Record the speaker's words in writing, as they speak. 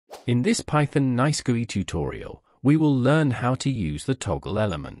In this Python NiceGUI tutorial, we will learn how to use the toggle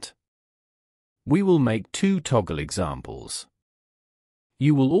element. We will make 2 toggle examples.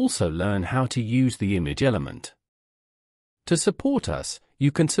 You will also learn how to use the image element. To support us,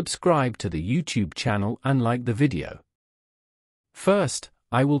 you can subscribe to the YouTube channel and like the video. First,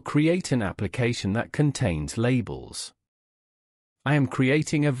 I will create an application that contains labels. I am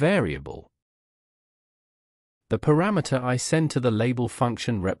creating a variable. The parameter I send to the label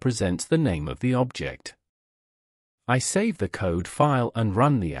function represents the name of the object. I save the code file and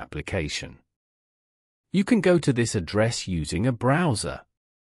run the application. You can go to this address using a browser.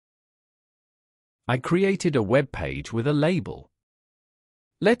 I created a web page with a label.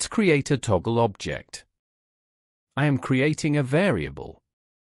 Let's create a toggle object. I am creating a variable.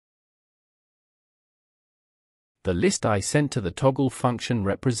 The list I sent to the toggle function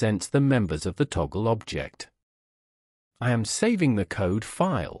represents the members of the toggle object. I am saving the code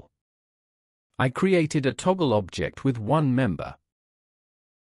file. I created a toggle object with 1 member.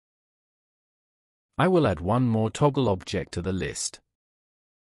 I will add 1 more toggle object to the list.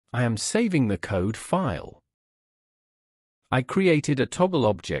 I am saving the code file. I created a toggle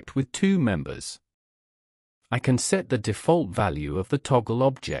object with 2 members. I can set the default value of the toggle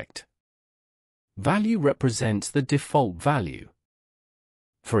object. Value represents the default value.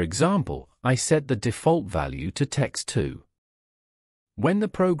 For example, I set the default value to text2. When the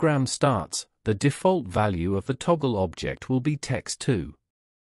program starts, the default value of the toggle object will be text2.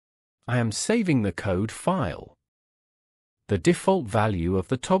 I am saving the code file. The default value of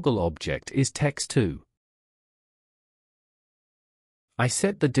the toggle object is text2. I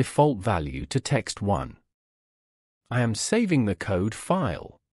set the default value to text1. I am saving the code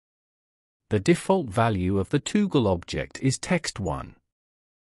file. The default value of the toggle object is text1.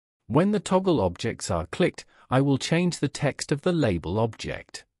 When the toggle objects are clicked, I will change the text of the label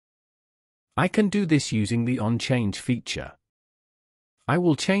object. I can do this using the onChange feature. I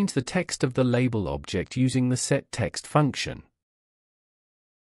will change the text of the label object using the setText function.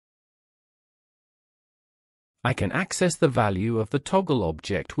 I can access the value of the toggle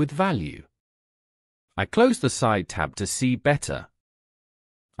object with value. I close the side tab to see better.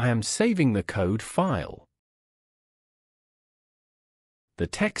 I am saving the code file. The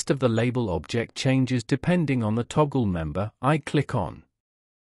text of the label object changes depending on the toggle member I click on.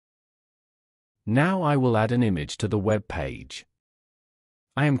 Now I will add an image to the web page.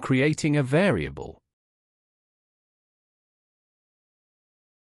 I am creating a variable.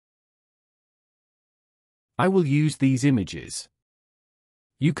 I will use these images.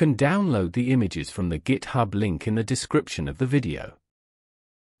 You can download the images from the GitHub link in the description of the video.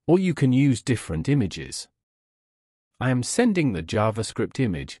 Or you can use different images. I am sending the JavaScript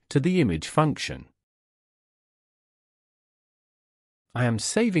image to the image function. I am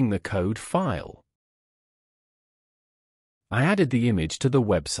saving the code file. I added the image to the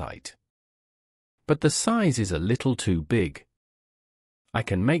website. But the size is a little too big. I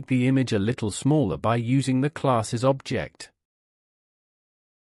can make the image a little smaller by using the class's object.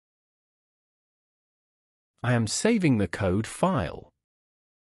 I am saving the code file.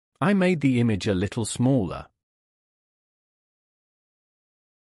 I made the image a little smaller.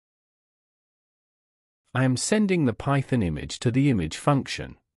 I am sending the Python image to the image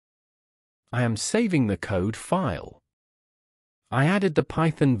function. I am saving the code file. I added the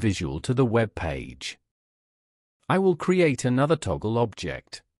Python visual to the web page. I will create another toggle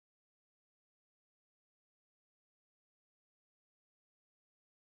object.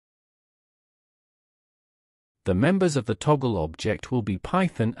 The members of the toggle object will be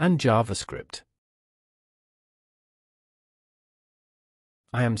Python and JavaScript.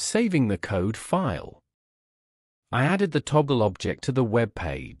 I am saving the code file. I added the toggle object to the web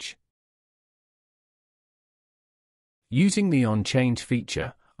page. Using the onChange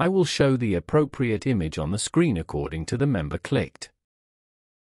feature, I will show the appropriate image on the screen according to the member clicked.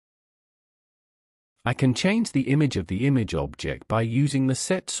 I can change the image of the image object by using the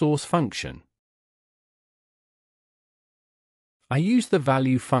setSource function. I use the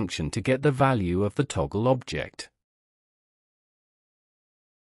value function to get the value of the toggle object.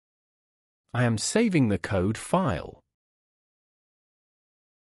 I am saving the code file.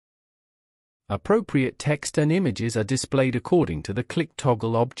 Appropriate text and images are displayed according to the clicked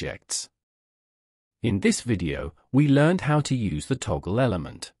toggle objects. In this video, we learned how to use the toggle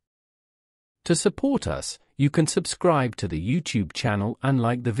element. To support us, you can subscribe to the YouTube channel and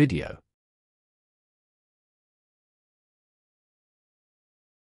like the video.